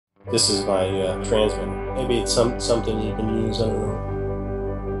This is my transmitter. Maybe it's something you can use, I don't know.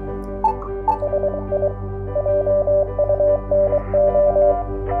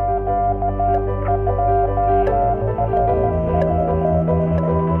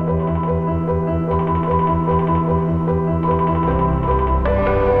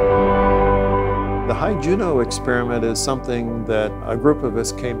 The High Juno experiment is something that a group of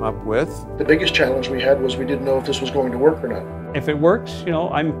us came up with. The biggest challenge we had was we didn't know if this was going to work or not. If it works, you know,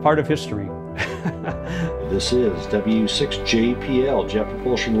 I'm part of history. This is W6JPL Jet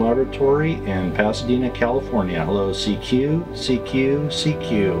Propulsion Laboratory in Pasadena, California. Hello, CQ, CQ,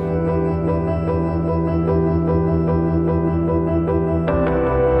 CQ.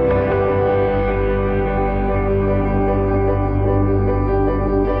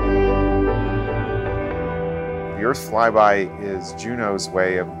 The Earth flyby is Juno's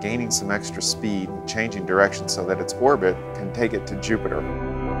way of gaining some extra speed and changing direction so that its orbit can take it to Jupiter.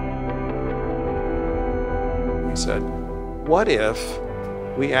 We said, what if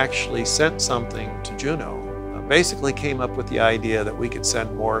we actually sent something to Juno? Basically came up with the idea that we could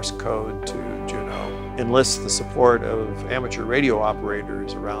send Morse code to Juno, enlist the support of amateur radio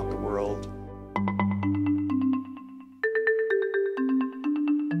operators around the world.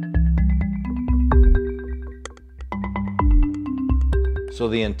 So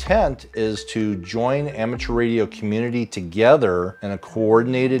the intent is to join amateur radio community together in a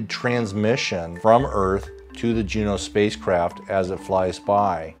coordinated transmission from Earth to the Juno spacecraft as it flies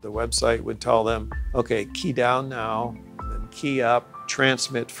by. The website would tell them, okay, key down now, then key up,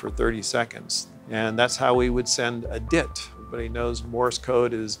 transmit for 30 seconds. And that's how we would send a DIT. Everybody knows Morse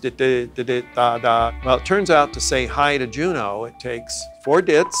code is dit, dit, dit, dit, da, da. Well, it turns out to say hi to Juno, it takes 4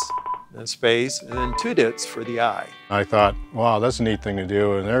 DITs, then space, and then 2 DITs for the I. I thought, wow, that's a neat thing to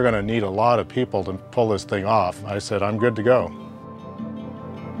do, and they're going to need a lot of people to pull this thing off. I said, I'm good to go.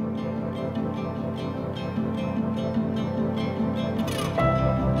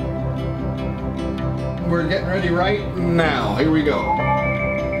 We're getting ready right now. Here we go.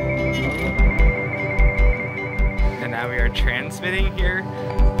 And now we are transmitting here.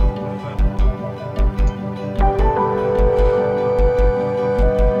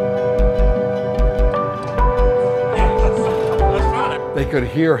 They could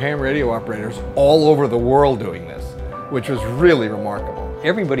hear ham radio operators all over the world doing this, which was really remarkable.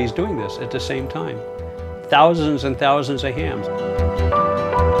 Everybody's doing this at the same time. Thousands and thousands of hams.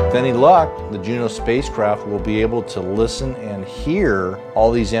 With any luck, the Juno spacecraft will be able to listen and hear all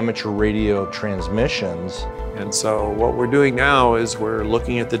these amateur radio transmissions. And so what we're doing now is we're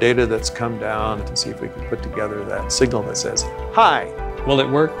looking at the data that's come down to see if we can put together that signal that says, hi. Will it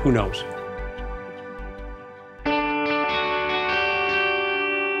work? Who knows?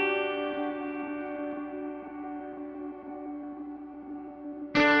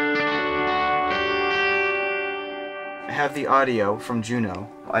 I have the audio from Juno.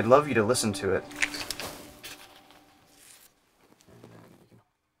 I'd love you to listen to it.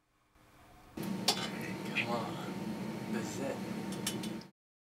 Come on. This is it.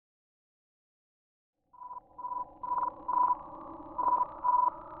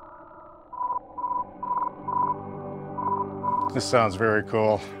 This sounds very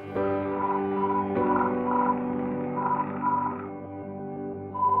cool.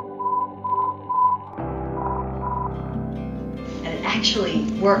 Actually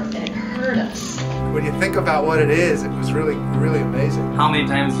worked and it heard us. When you think about what it is, it was really, really amazing. How many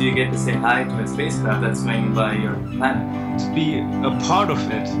times do you get to say hi to a spacecraft that's flying by your planet? To be a part of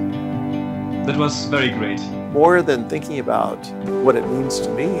it, that was very great. More than thinking about what it means to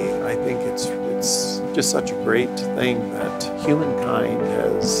me, I think it's just such a great thing that humankind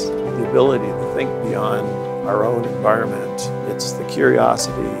has the ability to think beyond our own environment. It's the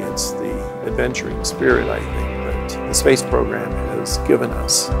curiosity, it's the adventuring spirit, I think, that the space program has given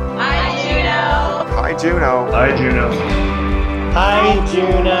us. Hi, Juno! Hi, Juno. Hi, Juno. Hi,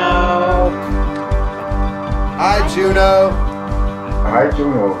 Juno! Hi, Juno! Hi,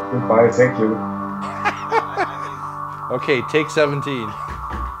 Juno. Goodbye, thank you. Okay, take 17.